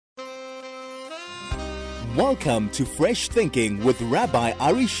Welcome to Fresh Thinking with Rabbi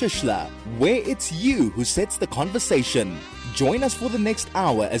Ari Shishler, where it's you who sets the conversation. Join us for the next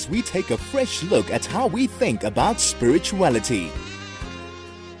hour as we take a fresh look at how we think about spirituality.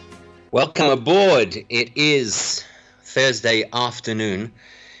 Welcome aboard. It is Thursday afternoon,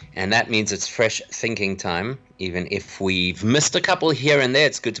 and that means it's fresh thinking time. Even if we've missed a couple here and there,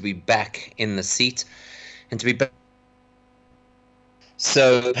 it's good to be back in the seat and to be back.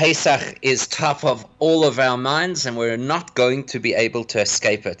 So Pesach is top of all of our minds, and we're not going to be able to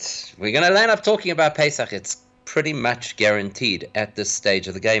escape it. We're going to land up talking about Pesach. It's pretty much guaranteed at this stage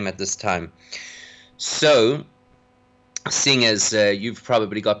of the game at this time. So, seeing as you've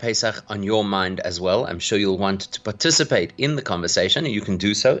probably got Pesach on your mind as well, I'm sure you'll want to participate in the conversation, and you can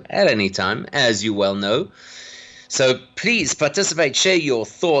do so at any time, as you well know. So please participate, share your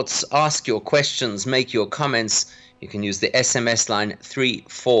thoughts, ask your questions, make your comments. You can use the SMS line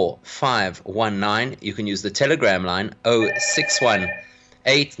 34519. You can use the Telegram line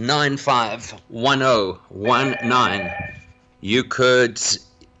 061-895-1019. You could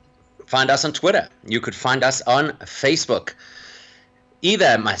find us on Twitter. You could find us on Facebook.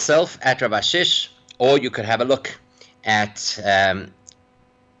 Either myself at Rabbi Shish, or you could have a look at Chai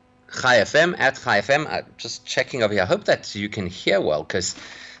FM, at Chai FM. I'm just checking over here. I hope that you can hear well, because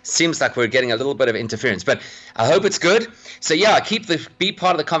seems like we're getting a little bit of interference, but I hope it's good. So yeah, be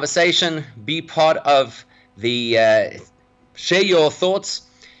part of the conversation, be part of the, share your thoughts,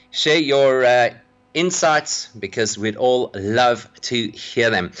 share your insights, because we'd all love to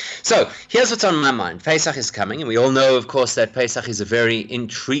hear them. So here's what's on my mind. Pesach is coming, and we all know, of course, that Pesach is a very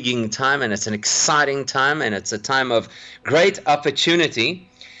intriguing time, and it's an exciting time, and it's a time of great opportunity.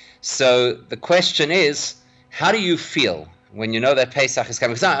 So the question is, how do you feel when you know that Pesach is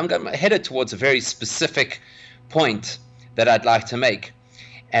coming? Because I'm headed towards a very specific point that I'd like to make.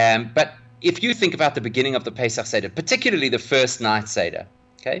 But if you think about the beginning of the Pesach Seder, particularly the first night Seder,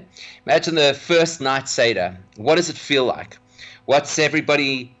 okay? Imagine the first night Seder. What does it feel like? What's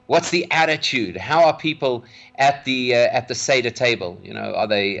the attitude? How are people at the Seder table? You know, are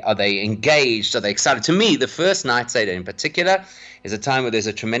they engaged? Are they excited? To me, the first night Seder in particular is a time where there's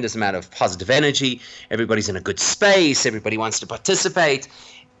a tremendous amount of positive energy. Everybody's in a good space. Everybody wants to participate.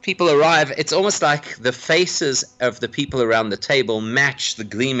 People arrive. It's almost like the faces of the people around the table match the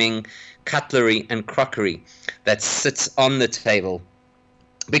gleaming cutlery and crockery that sits on the table.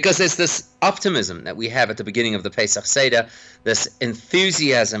 Because there's this optimism that we have at the beginning of the Pesach Seder, this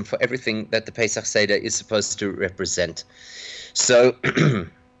enthusiasm for everything that the Pesach Seder is supposed to represent. So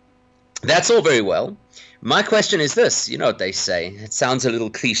that's all very well. My question is this. You know what they say. It sounds a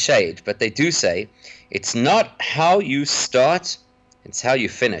little cliched, but they do say it's not how you start, it's how you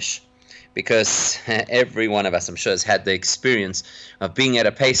finish. Because every one of us, I'm sure, has had the experience of being at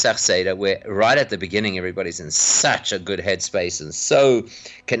a Pesach Seder where right at the beginning everybody's in such a good headspace and so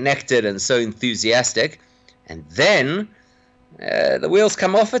connected and so enthusiastic. And then the wheels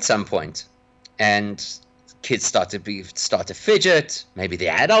come off at some point. And kids start to fidget. Maybe the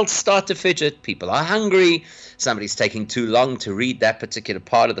adults start to fidget. People are hungry. Somebody's taking too long to read that particular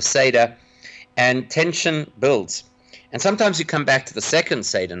part of the Seder. And tension builds. And sometimes you come back to the second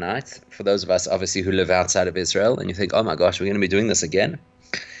Seder night, for those of us, obviously, who live outside of Israel, and you think, oh my gosh, we're going to be doing this again?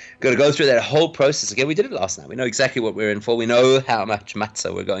 We've got to go through that whole process again. We did it last night. We know exactly what we're in for. We know how much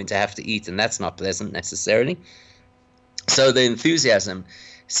matzah we're going to have to eat, and that's not pleasant necessarily. So the enthusiasm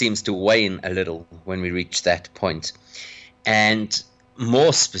seems to wane a little when we reach that point. And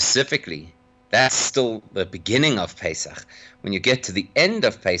more specifically, that's still the beginning of Pesach. When you get to the end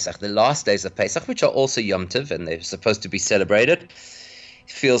of Pesach, the last days of Pesach, which are also Yom Tov, and they're supposed to be celebrated, it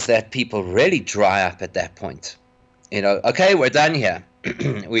feels that people really dry up at that point. You know, okay, we're done here.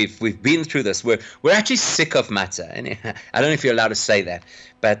 We've been through this. We're actually sick of matzah. And I don't know if you're allowed to say that,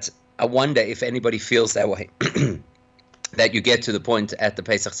 but I wonder if anybody feels that way. That you get to the point at the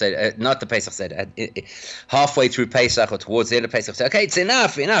Pesach Seder, not the Pesach Seder, halfway through Pesach or towards the end of Pesach, say, okay, it's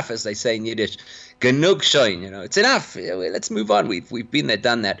enough, as they say in Yiddish, genug shoin, it's enough, let's move on, we've been there,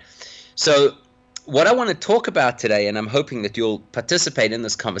 done that. So what I want to talk about today, and I'm hoping that you'll participate in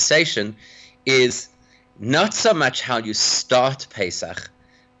this conversation, is not so much how you start Pesach,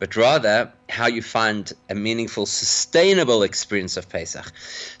 but rather how you find a meaningful, sustainable experience of Pesach.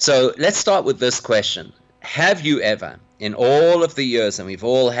 So let's start with this question. Have you ever, in all of the years, and we've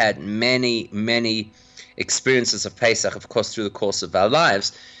all had many, many experiences of Pesach, of course, through the course of our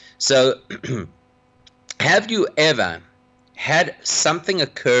lives. So have you ever had something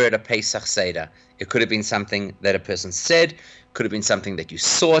occur at a Pesach Seder? It could have been something that a person said, could have been something that you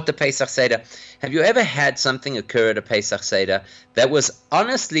saw at the Pesach Seder. Have you ever had something occur at a Pesach Seder that was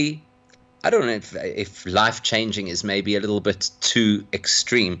honestly I don't know if life-changing is maybe a little bit too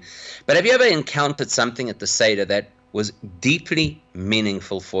extreme, but have you ever encountered something at the Seder that was deeply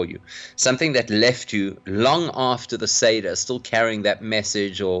meaningful for you? Something that left you long after the Seder still carrying that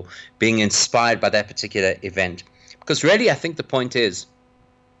message or being inspired by that particular event? Because really, I think the point is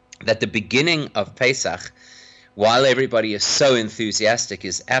that the beginning of Pesach, while everybody is so enthusiastic,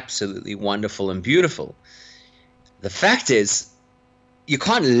 is absolutely wonderful and beautiful. The fact is, you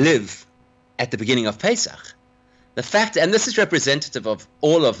can't live at the beginning of Pesach. The fact, and this is representative of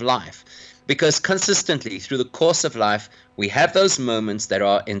all of life, because consistently through the course of life, we have those moments that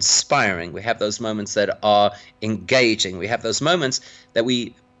are inspiring. We have those moments that are engaging. We have those moments that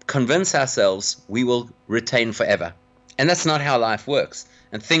we convince ourselves we will retain forever. And that's not how life works.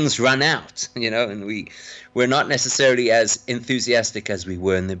 And things run out, and we're not necessarily as enthusiastic as we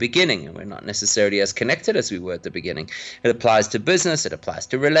were in the beginning, and we're not necessarily as connected as we were at the beginning. It applies to business, it applies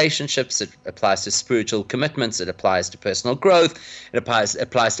to relationships, it applies to spiritual commitments, it applies to personal growth, it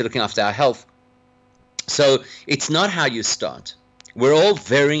applies to looking after our health. So it's not how you start. We're all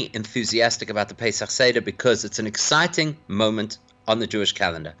very enthusiastic about the Pesach Seder because it's an exciting moment on the Jewish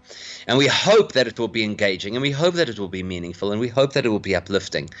calendar. And we hope that it will be engaging, and we hope that it will be meaningful, and we hope that it will be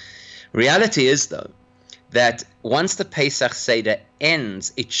uplifting. Reality is, though, that once the Pesach Seder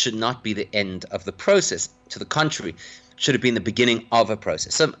ends, it should not be the end of the process. To the contrary, it should have been the beginning of a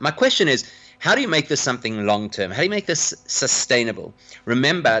process. So my question is, how do you make this something long-term? How do you make this sustainable?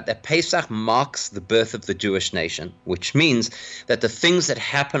 Remember that Pesach marks the birth of the Jewish nation, which means that the things that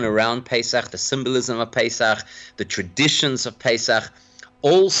happen around Pesach, the symbolism of Pesach, the traditions of Pesach,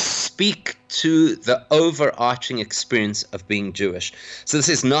 all speak to the overarching experience of being Jewish. So this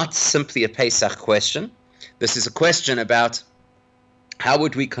is not simply a Pesach question. This is a question about how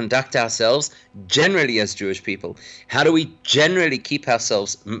would we conduct ourselves generally as Jewish people? How do we generally keep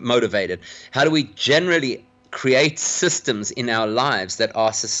ourselves motivated? How do we generally create systems in our lives that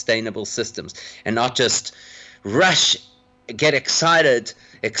are sustainable systems and not just rush, get excited,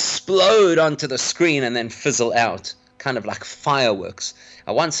 explode onto the screen and then fizzle out, kind of like fireworks?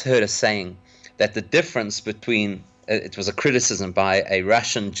 I once heard a saying that the difference between, it was a criticism by a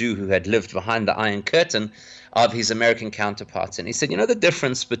Russian Jew who had lived behind the Iron Curtain of his American counterparts. And he said, the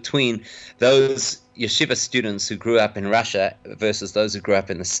difference between those yeshiva students who grew up in Russia versus those who grew up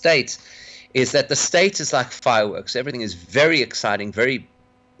in the States is that the States is like fireworks. Everything is very exciting, very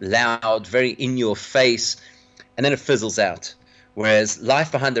loud, very in your face, and then it fizzles out. Whereas life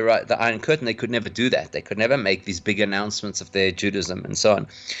behind the Iron Curtain, they could never do that. They could never make these big announcements of their Judaism and so on.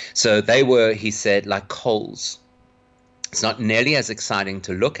 So they were, he said, like coals. It's not nearly as exciting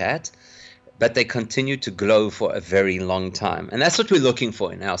to look at, but they continue to glow for a very long time. And that's what we're looking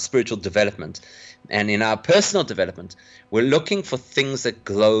for in our spiritual development. And in our personal development, we're looking for things that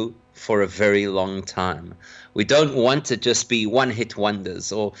glow for a very long time. We don't want to just be one-hit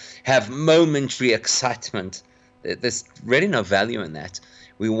wonders or have momentary excitement. There's really no value in that.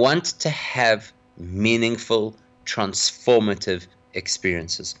 We want to have meaningful, transformative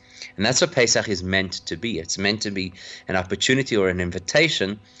experiences. And that's what Pesach is meant to be. It's meant to be an opportunity or an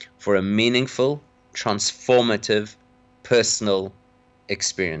invitation for a meaningful, transformative, personal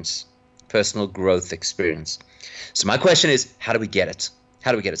experience, personal growth experience. So my question is, how do we get it?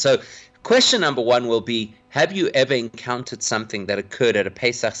 How do we get it? So question number one will be, have you ever encountered something that occurred at a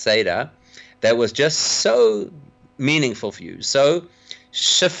Pesach Seder that was just so meaningful for you, so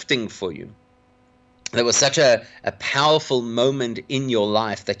shifting for you? There was such a powerful moment in your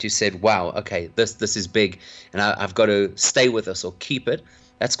life that you said, wow, okay, this is big, and I've got to stay with this or keep it.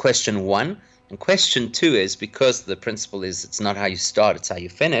 That's question one. And question two is, because the principle is it's not how you start, it's how you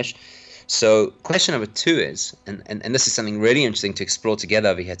finish. So question number two is, and this is something really interesting to explore together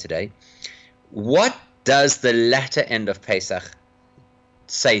over here today, what does the latter end of Pesach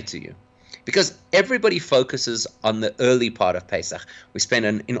say to you? Because everybody focuses on the early part of Pesach. We spend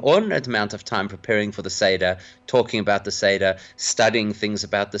an inordinate amount of time preparing for the Seder, talking about the Seder, studying things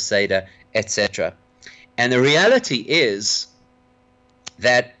about the Seder, etc. And the reality is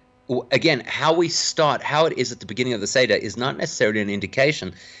that, again, how we start, how it is at the beginning of the Seder is not necessarily an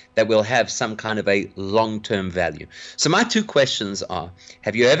indication that we'll have some kind of a long-term value. So my two questions are,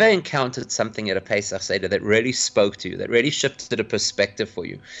 have you ever encountered something at a Pesach Seder that really spoke to you, that really shifted a perspective for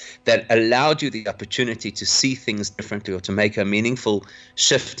you, that allowed you the opportunity to see things differently or to make a meaningful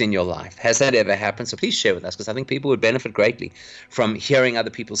shift in your life? Has that ever happened? So please share with us, because I think people would benefit greatly from hearing other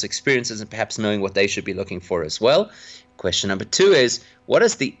people's experiences and perhaps knowing what they should be looking for as well. Question number two is, what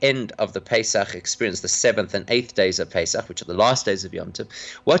is the end of the Pesach experience, the 7th and 8th days of Pesach, which are the last days of Yom Tov?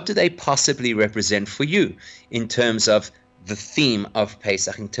 What do they possibly represent for you in terms of the theme of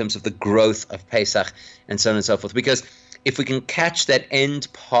Pesach, in terms of the growth of Pesach, and so on and so forth. Because if we can catch that end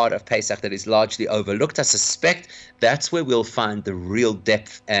part of Pesach that is largely overlooked, I suspect that's where we'll find the real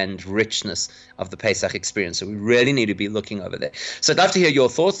depth and richness of the Pesach experience. So we really need to be looking over there. So I'd love to hear your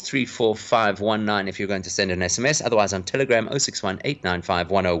thoughts, 34519 if you're going to send an SMS. Otherwise on Telegram,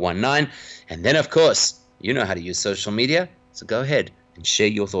 061-895-1019. And then, of course, you know how to use social media. So go ahead and share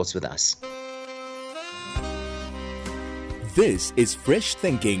your thoughts with us. This is Fresh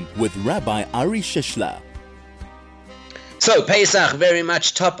Thinking with Rabbi Ari Shishler. So Pesach, very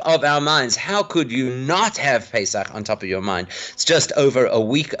much top of our minds. How could you not have Pesach on top of your mind? It's just over a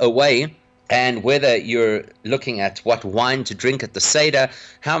week away. And whether you're looking at what wine to drink at the Seder,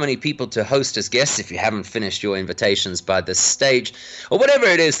 how many people to host as guests if you haven't finished your invitations by this stage, or whatever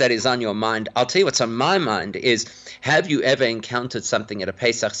it is that is on your mind, I'll tell you what's on my mind is, have you ever encountered something at a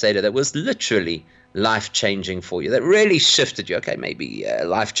Pesach Seder that was literally life-changing for you, that really shifted you? Okay, maybe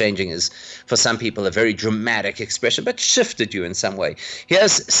life-changing is for some people a very dramatic expression, but shifted you in some way.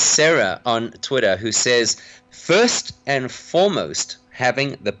 Here's Sarah on Twitter who says, first and foremost,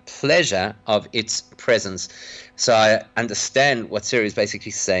 having the pleasure of its presence. So I understand what Sarah is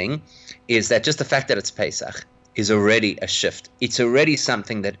basically saying is that just the fact that it's Pesach is already a shift. It's already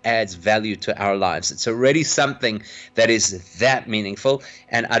something that adds value to our lives. It's already something that is that meaningful.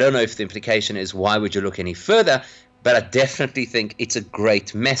 And I don't know if the implication is, why would you look any further? But I definitely think it's a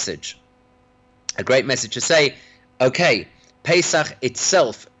great message. A great message to say, okay, Pesach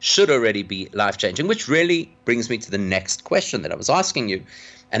itself should already be life-changing, which really brings me to the next question that I was asking you.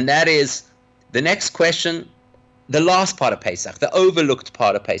 And that is the next question, the last part of Pesach, the overlooked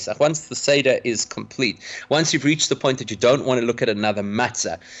part of Pesach. Once the Seder is complete, once you've reached the point that you don't want to look at another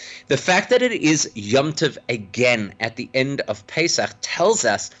matzah, the fact that it is Yom Tov again at the end of Pesach tells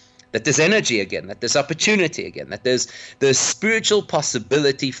us that there's energy again, that there's opportunity again, that there's spiritual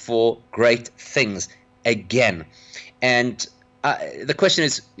possibility for great things again. And the question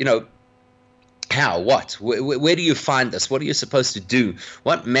is, how, what, where do you find this? What are you supposed to do?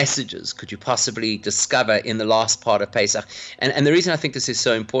 What messages could you possibly discover in the last part of Pesach? And the reason I think this is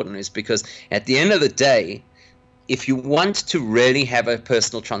so important is because at the end of the day, if you want to really have a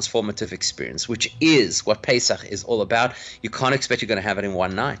personal transformative experience, which is what Pesach is all about, you can't expect you're going to have it in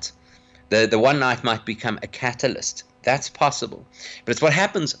one night. The one night might become a catalyst. That's possible. But it's what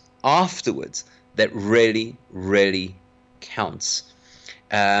happens afterwards that really, really counts.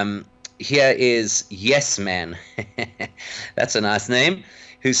 Here is Yes Man, that's a nice name,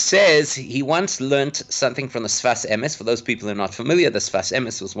 who says he once learnt something from the Sfas Emes. For those people who are not familiar, the Sfas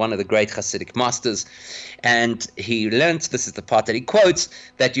Emes was one of the great Hasidic masters, and he learnt, this is the part that he quotes,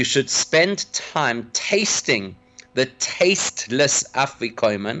 that you should spend time tasting the tasteless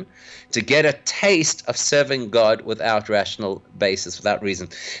afikomen to get a taste of serving God without rational basis, without reason.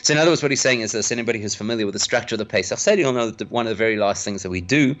 So in other words, what he's saying is this: anybody who's familiar with the structure of the Pesach Seder, you'll know that one of the very last things that we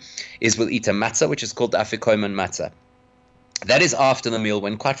do is we'll eat a matzah, which is called the afikomen matzah. That is after the meal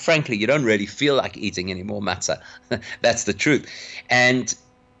when, quite frankly, you don't really feel like eating any more matzah. That's the truth. And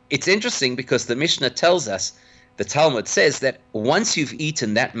it's interesting because the Mishnah tells us, the Talmud says that once you've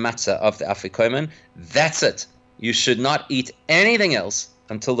eaten that matzah of the afikomen, that's it. You should not eat anything else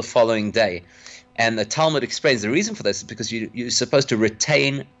until the following day. And the Talmud explains the reason for this is because you're supposed to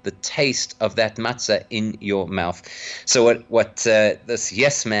retain the taste of that matzah in your mouth. So what this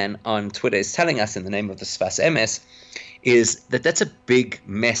Yes Man on Twitter is telling us in the name of the Sfas Emes is that that's a big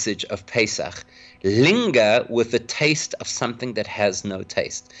message of Pesach. Linger with the taste of something that has no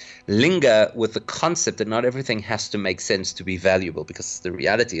taste. Linger with the concept that not everything has to make sense to be valuable, because the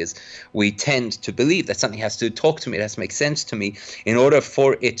reality is we tend to believe that something has to talk to me, it has to make sense to me in order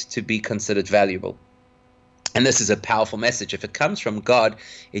for it to be considered valuable. And this is a powerful message. If it comes from God,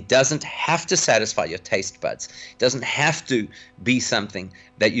 it doesn't have to satisfy your taste buds. It doesn't have to be something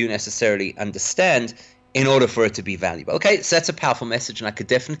that you necessarily understand in order for it to be valuable. Okay, so that's a powerful message, and I could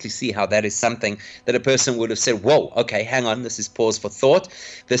definitely see how that is something that a person would have said, whoa, okay, hang on, this is pause for thought.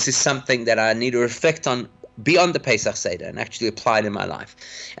 This is something that I need to reflect on beyond the Pesach Seder and actually apply it in my life.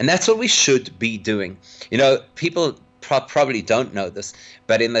 And that's what we should be doing. People probably don't know this,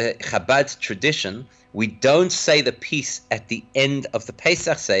 but in the Chabad tradition, we don't say the piece at the end of the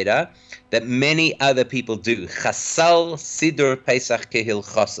Pesach Seder that many other people do. Chasal Sidur Pesach Kehil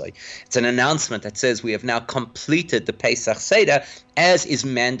Chosoi. It's an announcement that says we have now completed the Pesach Seder as is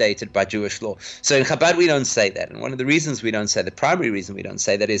mandated by Jewish law. So in Chabad we don't say that. And one of the reasons we don't say, the primary reason we don't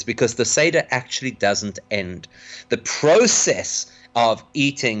say that is because the Seder actually doesn't end. The process of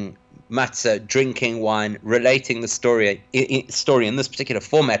eating matzah, drinking wine, relating the story in this particular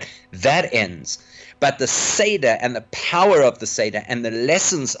format, that ends. But the Seder and the power of the Seder and the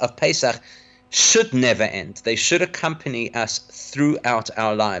lessons of Pesach should never end. They should accompany us throughout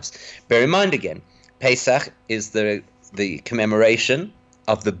our lives. Bear in mind again, Pesach is the commemoration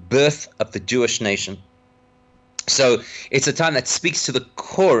of the birth of the Jewish nation. So it's a time that speaks to the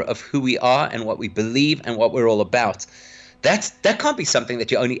core of who we are and what we believe and what we're all about. That can't be something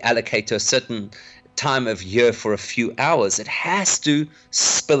that you only allocate to a certain time of year for a few hours. It has to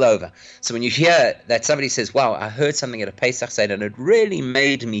spill over. So when you hear that somebody says, wow, I heard something at a Pesach Seder and it really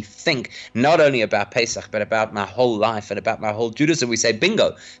made me think not only about Pesach, but about my whole life and about my whole Judaism, we say,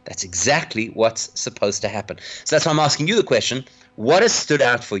 bingo, that's exactly what's supposed to happen. So that's why I'm asking you the question, what has stood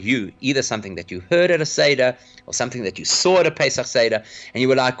out for you? Either something that you heard at a Seder or something that you saw at a Pesach Seder, and you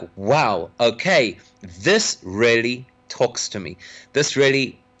were like, wow, okay, this really talks to me. This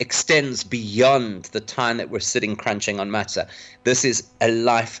really extends beyond the time that we're sitting crunching on matzah. This is a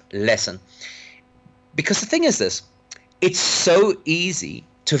life lesson. Because the thing is this, it's so easy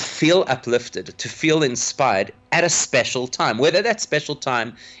to feel uplifted, to feel inspired at a special time, whether that special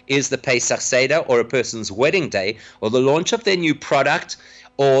time is the Pesach Seder or a person's wedding day or the launch of their new product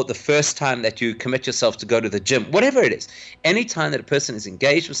or the first time that you commit yourself to go to the gym, whatever it is. Any time that a person is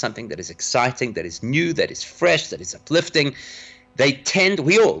engaged with something that is exciting, that is new, that is fresh, that is uplifting, they tend,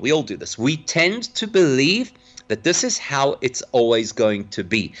 we all do this, we tend to believe that this is how it's always going to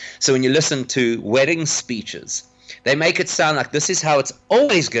be. So when you listen to wedding speeches, they make it sound like this is how it's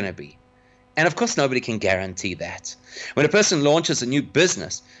always going to be. And of course, nobody can guarantee that. When a person launches a new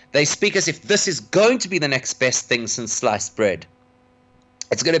business, they speak as if this is going to be the next best thing since sliced bread.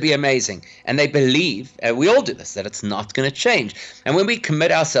 It's going to be amazing. And they believe, and we all do this, that it's not going to change. And when we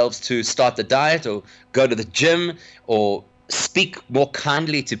commit ourselves to start the diet or go to the gym or speak more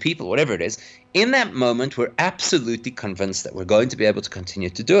kindly to people, whatever it is, in that moment, we're absolutely convinced that we're going to be able to continue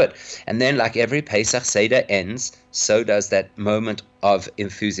to do it. And then, like every Pesach Seder ends, so does that moment of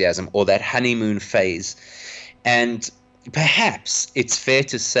enthusiasm or that honeymoon phase. And perhaps it's fair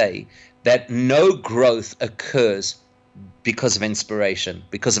to say that no growth occurs because of inspiration,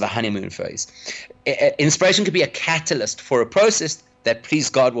 because of a honeymoon phase. Inspiration could be a catalyst for a process that, please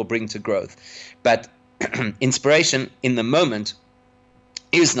God, will bring to growth. But inspiration in the moment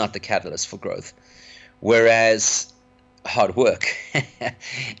is not the catalyst for growth, whereas hard work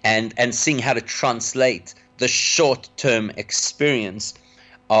and seeing how to translate the short-term experience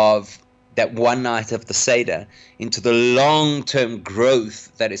of that one night of the Seder into the long-term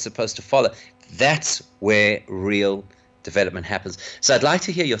growth that is supposed to follow, that's where real development happens. So I'd like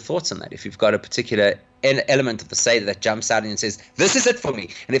to hear your thoughts on that. If you've got a particular element of the Seder that jumps out and says, this is it for me.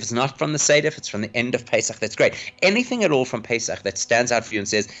 And if it's not from the Seder, if it's from the end of Pesach, that's great. Anything at all from Pesach that stands out for you and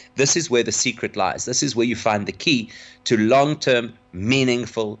says, this is where the secret lies. This is where you find the key to long-term,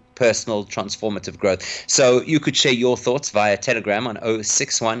 meaningful, personal, transformative growth. So you could share your thoughts via Telegram on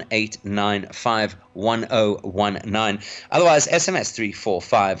 0618951019. Otherwise, SMS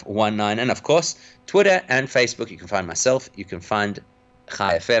 34519. And of course, Twitter and Facebook. You can find myself. You can find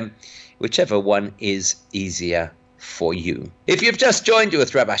Chai FM. Whichever one is easier for you. If you've just joined you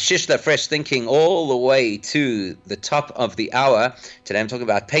with Rabbi Shishler, Fresh Thinking, all the way to the top of the hour, today I'm talking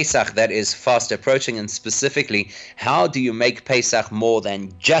about Pesach that is fast approaching, and specifically, how do you make Pesach more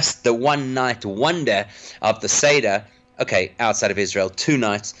than just the one-night wonder of the Seder? Okay, outside of Israel, 2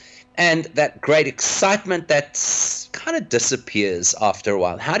 nights. And that great excitement that kind of disappears after a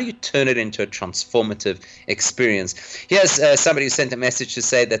while. How do you turn it into a transformative experience? Here's somebody who sent a message to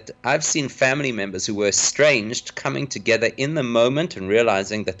say that I've seen family members who were estranged coming together in the moment and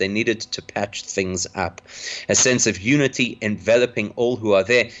realizing that they needed to patch things up. A sense of unity enveloping all who are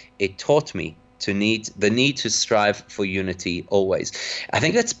there. It taught me the need to strive for unity always. I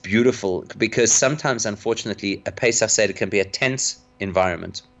think that's beautiful because sometimes, unfortunately, a Pesach Seder can be a tense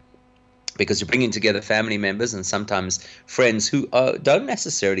environment, because you're bringing together family members and sometimes friends who don't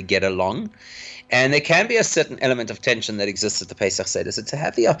necessarily get along. And there can be a certain element of tension that exists at the Pesach Seder. So to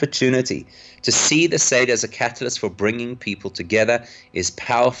have the opportunity to see the Seder as a catalyst for bringing people together is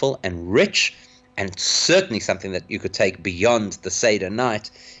powerful and rich, and certainly something that you could take beyond the Seder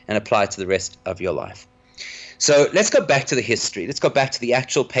night and apply to the rest of your life. So let's go back to the history. Let's go back to the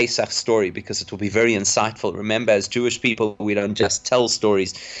actual Pesach story, because it will be very insightful. Remember, as Jewish people, we don't just tell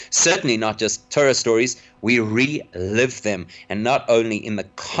stories, certainly not just Torah stories. We relive them, and not only in the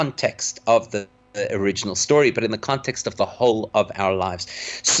context of the original story, but in the context of the whole of our lives.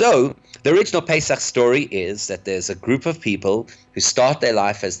 So the original Pesach story is that there's a group of people who start their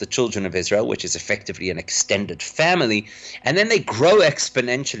life as the children of Israel, which is effectively an extended family, and then they grow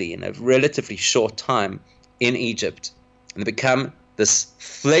exponentially in a relatively short time in Egypt, and they become this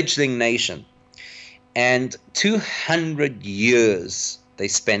fledgling nation. And 200 years they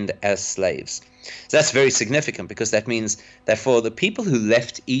spend as slaves. So that's very significant, because that means that for the people who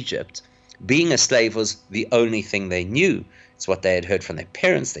left Egypt, being a slave was the only thing they knew. It's what they had heard from their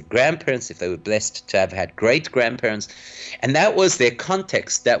parents, their grandparents, if they were blessed to have had great-grandparents. And that was their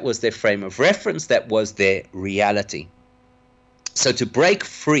context, that was their frame of reference, that was their reality. So to break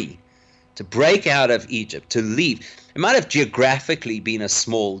free, to break out of Egypt, to leave, it might have geographically been a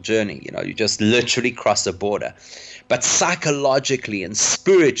small journey. You just literally cross a border. But psychologically and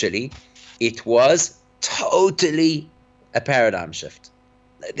spiritually, it was totally a paradigm shift.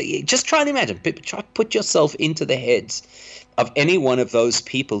 Just try and imagine. Try to put yourself into the heads of any one of those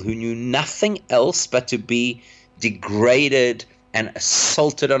people who knew nothing else but to be degraded and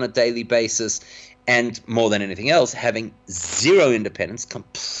assaulted on a daily basis, and more than anything else, having zero independence,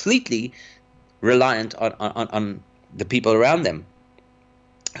 completely reliant on the people around them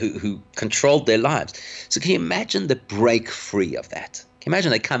who controlled their lives. So can you imagine the break free of that? Can you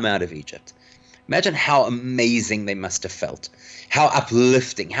imagine they come out of Egypt? Imagine how amazing they must have felt, how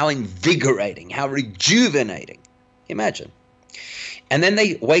uplifting, how invigorating, how rejuvenating. Imagine. And then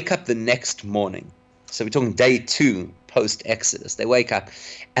they wake up the next morning. So we're talking day 2 post-Exodus. They wake up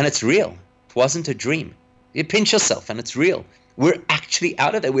and it's real. It wasn't a dream. You pinch yourself and it's real. We're actually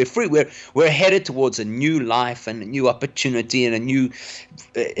out of there. We're free. We're headed towards a new life and a new opportunity and a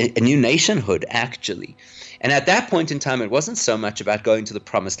new nationhood, actually. And at that point in time, it wasn't so much about going to the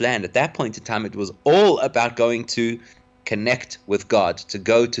promised land. At that point in time, it was all about going to connect with God, to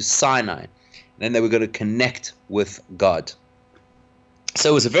go to Sinai. And then they were going to connect with God. So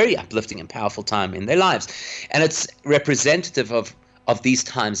it was a very uplifting and powerful time in their lives. And it's representative of these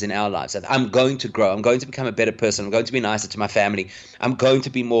times in our lives. That I'm going to grow. I'm going to become a better person. I'm going to be nicer to my family. I'm going to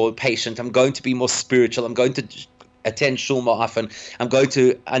be more patient. I'm going to be more spiritual. I'm going to attend shul more often. I'm going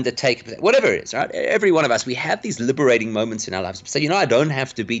to undertake whatever it is, right? Every one of us, we have these liberating moments in our lives. So, I don't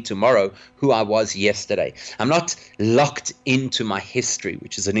have to be tomorrow who I was yesterday. I'm not locked into my history,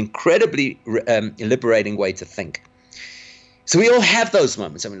 which is an incredibly liberating way to think. So we all have those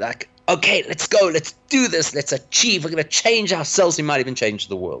moments. Like, okay, let's go, let's do this, let's achieve, we're going to change ourselves, we might even change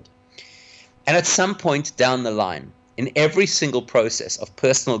the world. And at some point down the line, in every single process of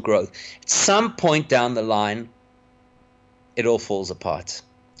personal growth, at some point down the line, it all falls apart.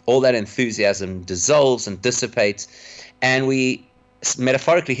 All that enthusiasm dissolves and dissipates, and we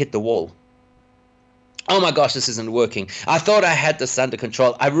metaphorically hit the wall. Oh my gosh, this isn't working. I thought I had this under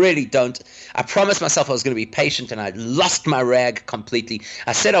control. I really don't. I promised myself I was going to be patient, and I lost my rag completely.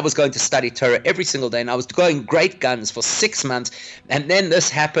 I said I was going to study Torah every single day, and I was going great guns for 6 months, and then this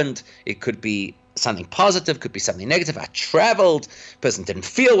happened. It could be something positive, could be something negative. I traveled, person didn't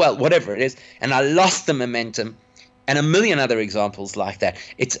feel well, whatever it is, and I lost the momentum, and a million other examples like that.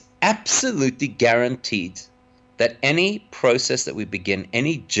 It's absolutely guaranteed that any process that we begin,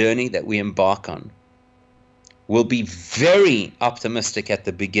 any journey that we embark on, will be very optimistic at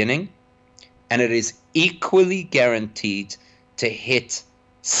the beginning, and it is equally guaranteed to hit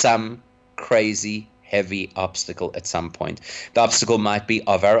some crazy, heavy obstacle at some point. The obstacle might be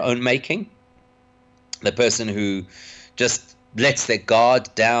of our own making, the person who just lets their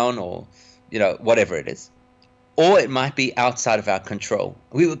guard down, or whatever it is. Or it might be outside of our control.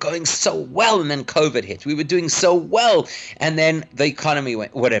 We were going so well, and then COVID hit. We were doing so well, and then the economy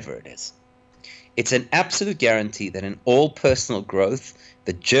went, whatever it is. It's an absolute guarantee that in all personal growth,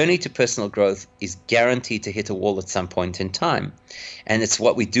 the journey to personal growth is guaranteed to hit a wall at some point in time. And it's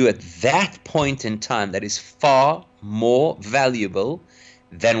what we do at that point in time that is far more valuable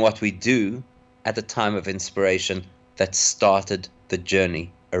than what we do at the time of inspiration that started the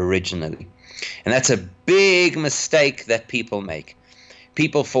journey originally. And that's a big mistake that people make.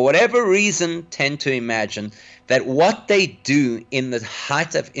 People, for whatever reason, tend to imagine that what they do in the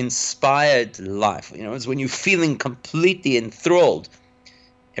height of inspired life, is when you're feeling completely enthralled.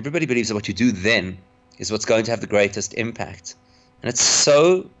 Everybody believes that what you do then is what's going to have the greatest impact. And it's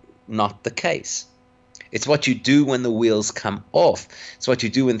so not the case. It's what you do when the wheels come off. It's what you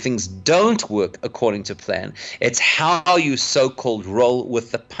do when things don't work according to plan. It's how you so-called roll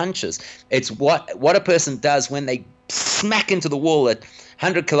with the punches. It's what a person does when they smack into the wall at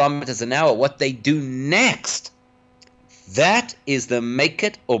 100 kilometers an hour, what they do next. That is the make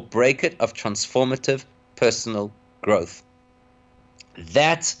it or break it of transformative personal growth.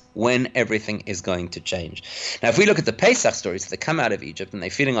 That's when everything is going to change. Now, if we look at the Pesach stories, they come out of Egypt and they're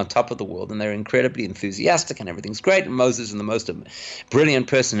feeling on top of the world and they're incredibly enthusiastic and everything's great. And Moses is the most brilliant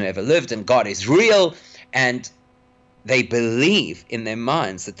person who ever lived and God is real. And they believe in their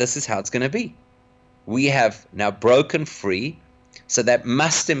minds that this is how it's going to be. We have now broken free. So that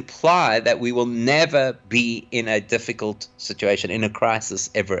must imply that we will never be in a difficult situation, in a crisis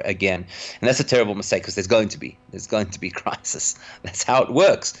ever again. And that's a terrible mistake because there's going to be crisis. That's how it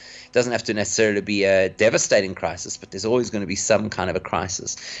works. It doesn't have to necessarily be a devastating crisis, but there's always going to be some kind of a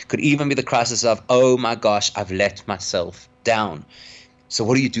crisis. Could even be the crisis of, oh my gosh, I've let myself down. So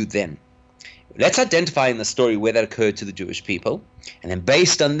what do you do then? Let's identify in the story where that occurred to the Jewish people. And then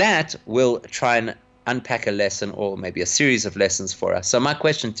based on that, we'll try and unpack a lesson or maybe a series of lessons for us. So my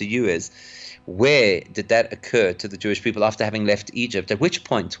question to you is, where did that occur to the Jewish people after having left Egypt? At which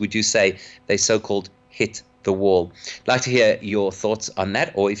point would you say they so-called hit the wall? I'd like to hear your thoughts on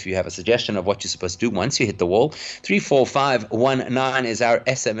that, or if you have a suggestion of what you're supposed to do once you hit the wall. 34519 is our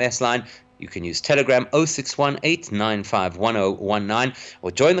SMS line. You can use Telegram 0618951019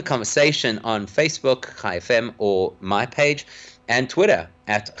 or join the conversation on Facebook, Chai FM, or my page, and Twitter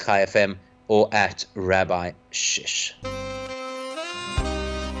at Chai FM or at Rabbi Shish.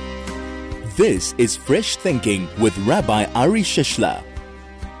 This is Fresh Thinking with Rabbi Ari Shishler.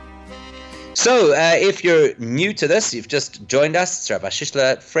 So if you're new to this, you've just joined us, it's Rabbi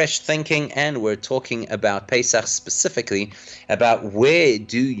Shishler, Fresh Thinking, and we're talking about Pesach, specifically about where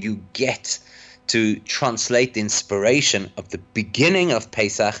do you get to translate the inspiration of the beginning of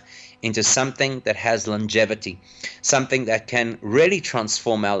Pesach into something that has longevity, something that can really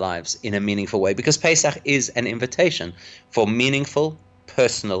transform our lives in a meaningful way, because Pesach is an invitation for meaningful,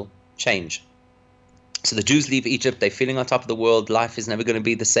 personal change. So the Jews leave Egypt, they're feeling on top of the world, life is never going to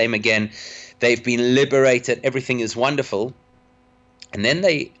be the same again, they've been liberated, everything is wonderful, and then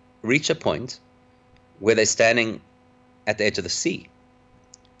they reach a point where they're standing at the edge of the sea.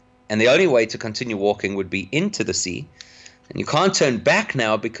 And the only way to continue walking would be into the sea. And you can't turn back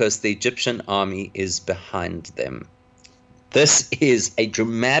now because the Egyptian army is behind them. This is a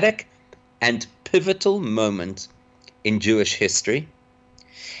dramatic and pivotal moment in Jewish history.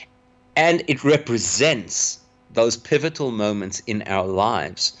 And it represents those pivotal moments in our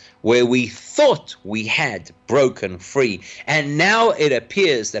lives where we thought we had broken free. And now it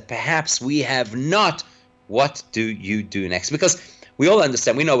appears that perhaps we have not. What do you do next? Because we all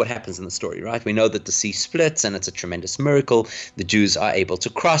understand, we know what happens in the story, right? We know that the sea splits and it's a tremendous miracle. The Jews are able to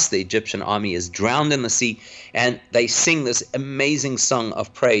cross. The Egyptian army is drowned in the sea. And they sing this amazing song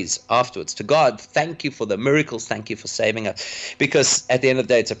of praise afterwards to God. Thank you for the miracles. Thank you for saving us. Because at the end of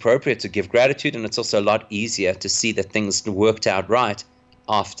the day, it's appropriate to give gratitude. And it's also a lot easier to see that things worked out right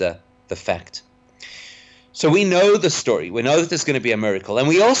after the fact. So we know the story. We know that there's going to be a miracle. And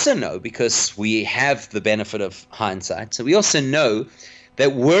we also know, because we have the benefit of hindsight, so we also know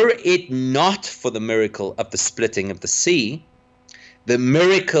that were it not for the miracle of the splitting of the sea, the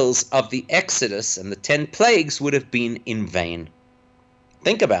miracles of the Exodus and the 10 plagues would have been in vain.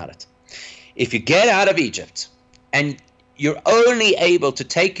 Think about it. If you get out of Egypt and you're only able to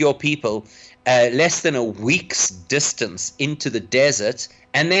take your people less than a week's distance into the desert,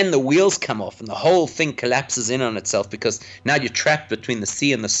 and then the wheels come off and the whole thing collapses in on itself because now you're trapped between the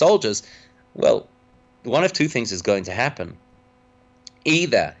sea and the soldiers, well, one of two things is going to happen.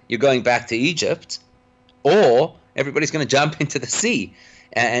 Either you're going back to Egypt, or everybody's going to jump into the sea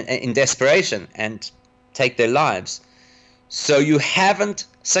and in desperation and take their lives. So you haven't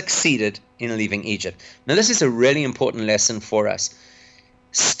succeeded in leaving Egypt. Now, this is a really important lesson for us.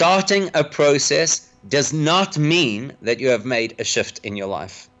 Starting a process does not mean that you have made a shift in your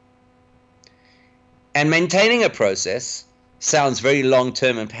life. And maintaining a process sounds very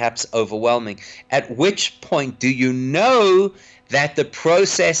long-term and perhaps overwhelming. At which point do you know that the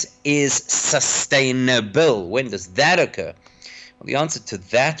process is sustainable? When does that occur? Well, the answer to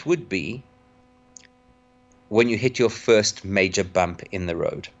that would be when you hit your first major bump in the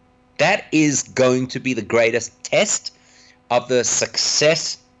road. That is going to be the greatest test of the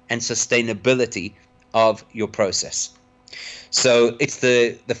success and sustainability of your process. So it's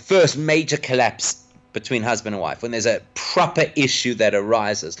the first major collapse between husband and wife, when there's a proper issue that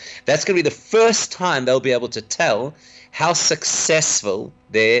arises. That's going to be the first time they'll be able to tell how successful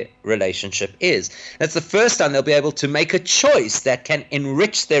their relationship is. That's the first time they'll be able to make a choice that can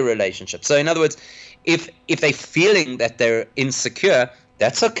enrich their relationship. So in other words, if they're feeling that they're insecure,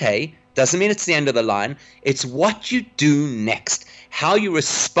 that's okay. Doesn't mean it's the end of the line. It's what you do next, how you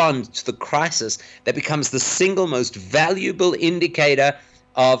respond to the crisis, that becomes the single most valuable indicator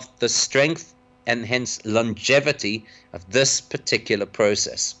of the strength and hence longevity of this particular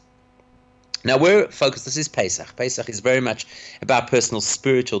process. Now we're focused, this is Pesach. Pesach is very much about personal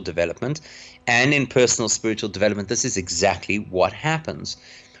spiritual development. And in personal spiritual development, this is exactly what happens.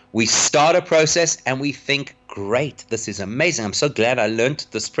 We start a process and we think, great, this is amazing. I'm so glad I learned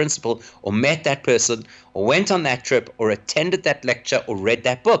this principle or met that person or went on that trip or attended that lecture or read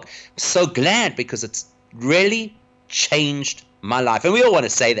that book. I'm so glad because it's really changed my life. And we all want to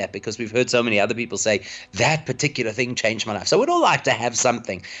say that because we've heard so many other people say that particular thing changed my life. So we'd all like to have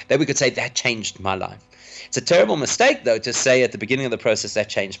something that we could say that changed my life. It's a terrible mistake, though, to say at the beginning of the process that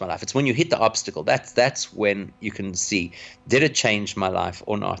changed my life. It's when you hit the obstacle. That's when you can see, did it change my life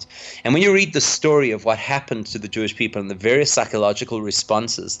or not? And when you read the story of what happened to the Jewish people and the various psychological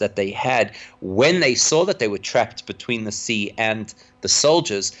responses that they had when they saw that they were trapped between the sea and the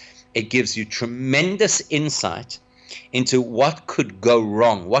soldiers, it gives you tremendous insight into what could go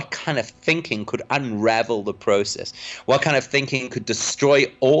wrong, what kind of thinking could unravel the process, what kind of thinking could destroy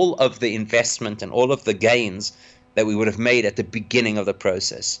all of the investment and all of the gains that we would have made at the beginning of the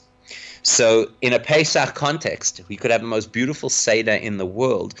process. So in a Pesach context, we could have the most beautiful Seder in the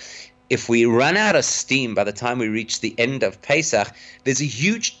world. If we run out of steam by the time we reach the end of Pesach, there's a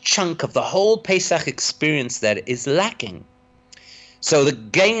huge chunk of the whole Pesach experience that is lacking. So the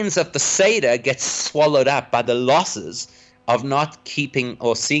gains of the Seder get swallowed up by the losses of not keeping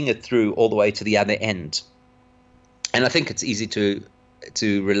or seeing it through all the way to the other end. And I think it's easy to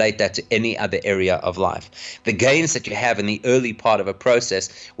relate that to any other area of life. The gains that you have in the early part of a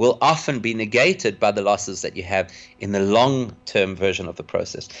process will often be negated by the losses that you have in the long-term version of the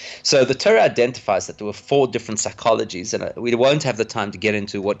process. So the Torah identifies that there were 4 different psychologies, and we won't have the time to get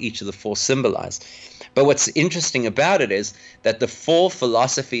into what each of the 4 symbolize. But what's interesting about it is that the 4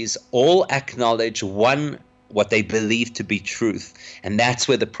 philosophies all acknowledge what they believe to be truth. And that's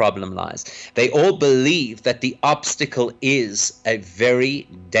where the problem lies. They all believe that the obstacle is a very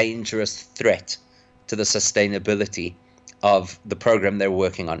dangerous threat to the sustainability of the program they're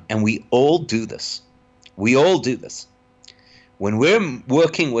working on. And we all do this. We all do this. When we're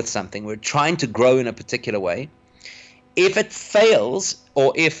working with something, we're trying to grow in a particular way. If it fails,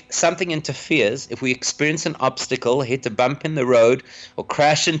 or if something interferes, if we experience an obstacle, hit a bump in the road, or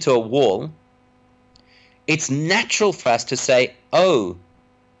crash into a wall, it's natural for us to say, oh,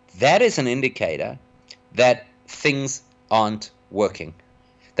 that is an indicator that things aren't working.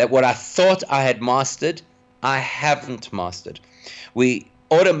 That what I thought I had mastered, I haven't mastered. We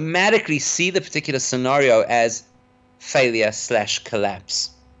automatically see the particular scenario as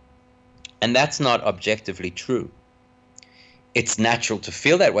failure/collapse. And that's not objectively true. It's natural to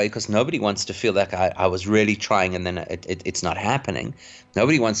feel that way because nobody wants to feel like I was really trying and then it's not happening.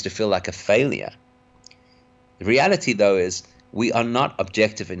 Nobody wants to feel like a failure. The reality, though, is we are not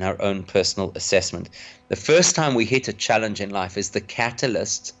objective in our own personal assessment. The first time we hit a challenge in life is the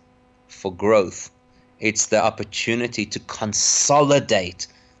catalyst for growth. It's the opportunity to consolidate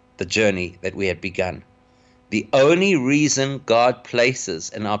the journey that we had begun. The only reason God places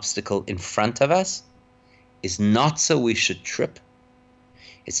an obstacle in front of us is not so we should trip.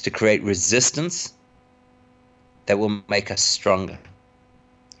 It's to create resistance that will make us stronger.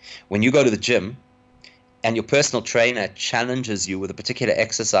 When you go to the gym, and your personal trainer challenges you with a particular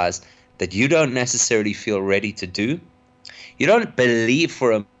exercise that you don't necessarily feel ready to do, you don't believe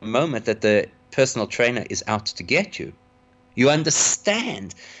for a moment that the personal trainer is out to get you. You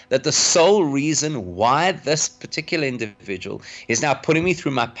understand that the sole reason why this particular individual is now putting me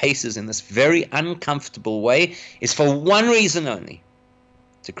through my paces in this very uncomfortable way is for one reason only: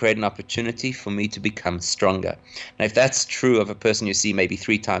 to create an opportunity for me to become stronger. Now, if that's true of a person you see maybe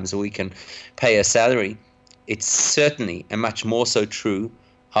 3 times a week and pay a salary, it's certainly and much more so true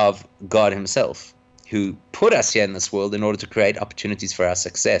of God himself, who put us here in this world in order to create opportunities for our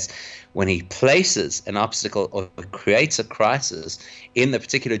success. When he places an obstacle or creates a crisis in the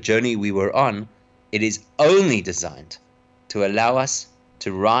particular journey we were on, it is only designed to allow us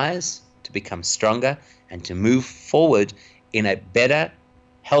to rise, to become stronger, and to move forward in a better,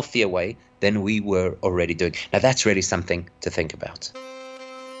 healthier way than we were already doing. Now, that's really something to think about.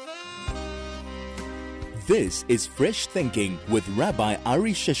 This is Fresh Thinking with Rabbi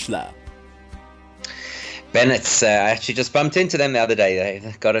Ari Shishler. Bennett's, I actually just bumped into them the other day.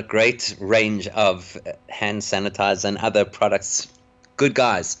 They've got a great range of hand sanitizer and other products. Good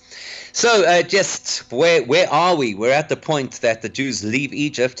guys. So just where are we? We're at the point that the Jews leave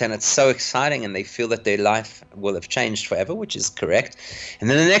Egypt, and it's so exciting, and they feel that their life will have changed forever, which is correct. And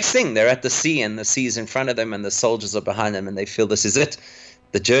then the next thing, they're at the sea, and the sea is in front of them, and the soldiers are behind them, and they feel this is it.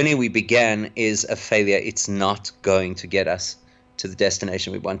 The journey we began is a failure. It's not going to get us to the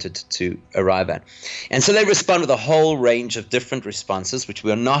destination we wanted to arrive at. And so they respond with a whole range of different responses, which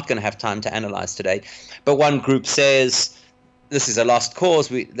we're not going to have time to analyze today. But one group says, this is a lost cause.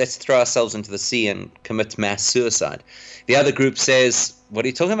 Let's throw ourselves into the sea and commit mass suicide. The other group says, what are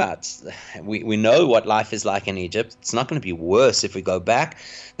you talking about? We know what life is like in Egypt. It's not going to be worse if we go back.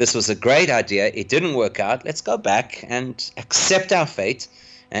 This was a great idea. It didn't work out. Let's go back and accept our fate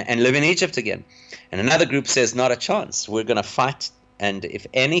and live in Egypt again. And another group says, not a chance. We're going to fight. And if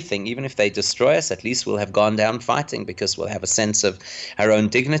anything, even if they destroy us, at least we'll have gone down fighting because we'll have a sense of our own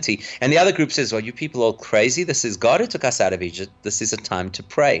dignity. And the other group says, well, you people are all crazy. This is God who took us out of Egypt. This is a time to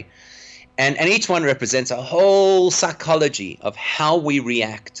pray. And each one represents a whole psychology of how we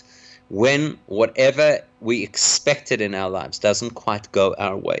react when whatever we expected in our lives doesn't quite go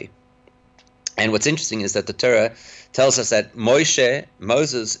our way. And what's interesting is that the Torah tells us that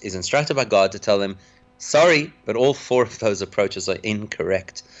Moses is instructed by God to tell them, sorry, but all four of those approaches are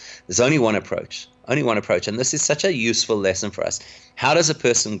incorrect. There's only one approach. And this is such a useful lesson for us. How does a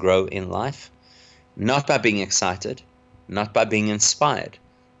person grow in life? Not by being excited, not by being inspired.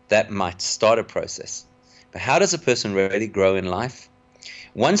 That might start a process. But how does a person really grow in life?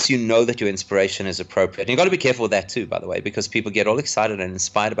 Once you know that your inspiration is appropriate, and you've got to be careful with that too, by the way, because people get all excited and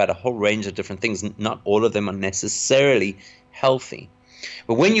inspired about a whole range of different things. Not all of them are necessarily healthy.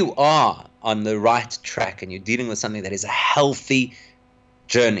 But when you are on the right track and you're dealing with something that is a healthy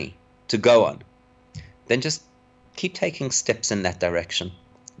journey to go on, then just keep taking steps in that direction.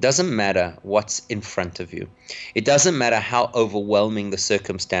 Doesn't matter what's in front of you. It doesn't matter how overwhelming the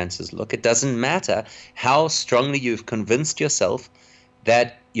circumstances look. It doesn't matter how strongly you've convinced yourself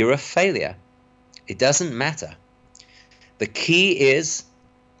that you're a failure. It doesn't matter. The key is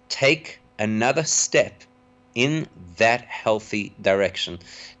take another step in that healthy direction.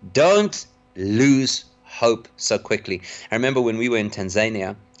 Don't lose hope so quickly. I remember when we were in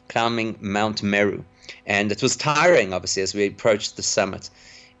Tanzania climbing Mount Meru, and it was tiring, obviously, as we approached the summit.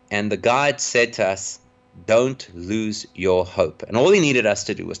 And the guide said to us, don't lose your hope. And all he needed us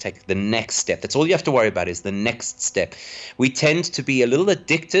to do was take the next step. That's all you have to worry about is the next step. We tend to be a little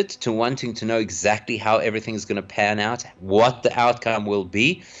addicted to wanting to know exactly how everything is going to pan out, what the outcome will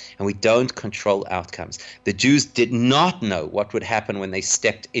be, and we don't control outcomes. The Jews did not know what would happen when they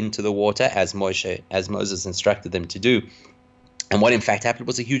stepped into the water as Moses instructed them to do. And what in fact happened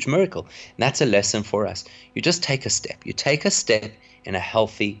was a huge miracle. And that's a lesson for us. You just take a step. You take a step in a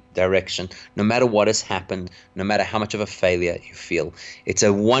healthy direction, no matter what has happened, no matter how much of a failure you feel. It's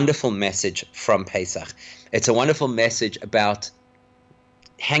a wonderful message from Pesach. It's a wonderful message about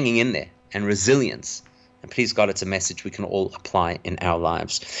hanging in there and resilience. And please God, it's a message we can all apply in our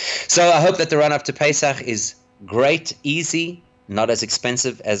lives. So I hope that the run up to Pesach is great, easy, not as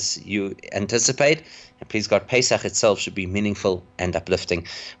expensive as you anticipate. And please God, Pesach itself should be meaningful and uplifting.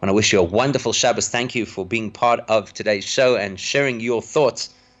 I want to wish you a wonderful Shabbos. Thank you for being part of today's show and sharing your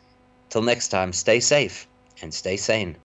thoughts. Till next time, stay safe and stay sane.